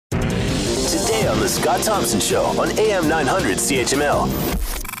today on The Scott Thompson Show on AM 900 CHML.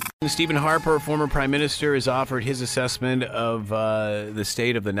 Stephen Harper, former Prime Minister, has offered his assessment of the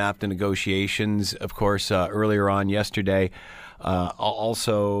state of the NAFTA negotiations. Of course, earlier on yesterday,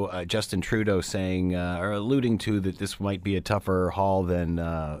 also Justin Trudeau saying or alluding to that this might be a tougher haul than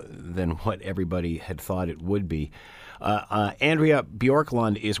what everybody had thought it would be. Andrea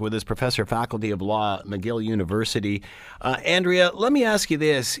Bjorklund is with us, professor, faculty of law at McGill University. Andrea, let me ask you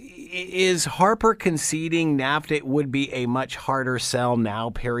this. Is Harper conceding NAFTA would be a much harder sell now,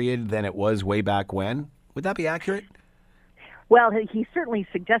 period, than it was way back when? Would that be accurate? Well, he's certainly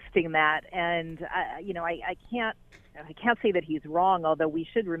suggesting that. And, I can't say that he's wrong, although we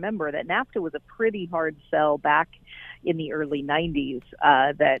should remember that NAFTA was a pretty hard sell back in the early 90s,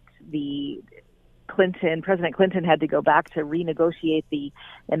 that President Clinton had to go back to renegotiate the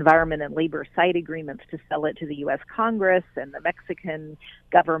environment and labor side agreements to sell it to the U.S. Congress and the Mexican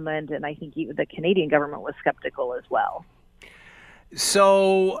government, and I think even the Canadian government was skeptical as well.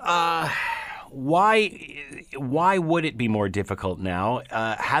 So why would it be more difficult now?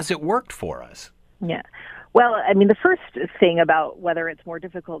 Has it worked for us? Yeah. Well, I mean, the first thing about whether it's more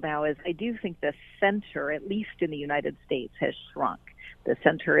difficult now is I do think the center, at least in the United States, has shrunk. The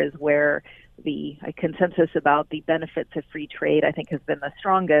center is where the consensus about the benefits of free trade, I think, has been the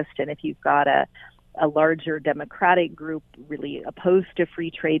strongest. And if you've got a larger Democratic group really opposed to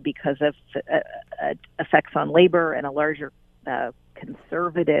free trade because of effects on labor, and a larger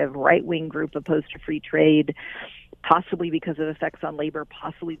conservative right-wing group opposed to free trade, possibly because of effects on labor,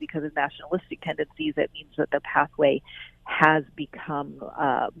 possibly because of nationalistic tendencies, it means that the pathway has become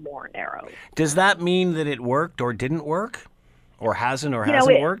more narrow. Does that mean that it worked or didn't work? Or hasn't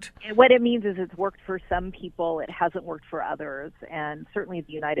worked? What it means is it's worked for some people, it hasn't worked for others, and certainly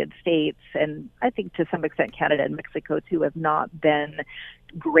the United States, and I think to some extent Canada and Mexico too, have not been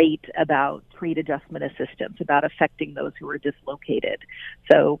great about trade adjustment assistance, about affecting those who are dislocated.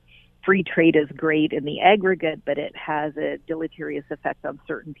 So free trade is great in the aggregate, but it has a deleterious effect on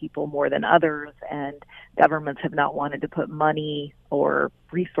certain people more than others, and governments have not wanted to put money or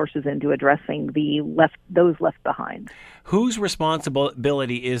resources into addressing those left behind. Whose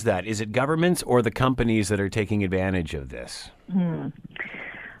responsibility is that? Is it governments or the companies that are taking advantage of this?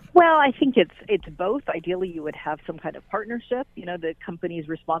 Well, I think it's both. Ideally, you would have some kind of partnership. The company's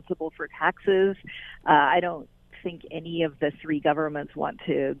responsible for taxes. I don't think any of the three governments want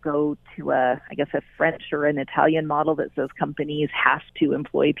to go to a French or an Italian model that says companies have to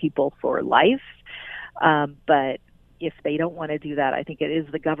employ people for life. But if they don't want to do that, I think it is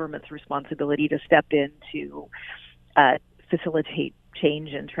the government's responsibility to step in to facilitate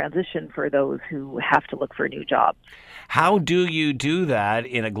change and transition for those who have to look for new jobs. How do you do that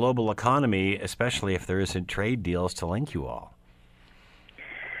in a global economy, especially if there isn't trade deals to link you all?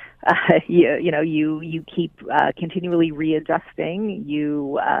 You keep continually readjusting.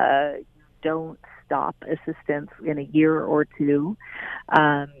 You don't stop assistance in a year or two.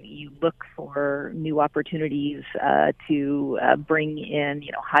 You look for new opportunities to bring in,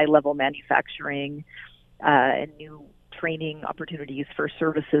 high-level manufacturing and new training opportunities for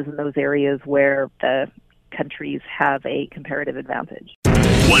services in those areas where the countries have a comparative advantage.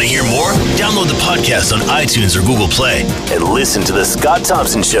 Want to hear more? Download the podcast on iTunes or Google Play and listen to The Scott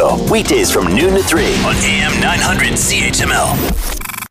Thompson Show weekdays from noon to 3 on AM 900 CHML.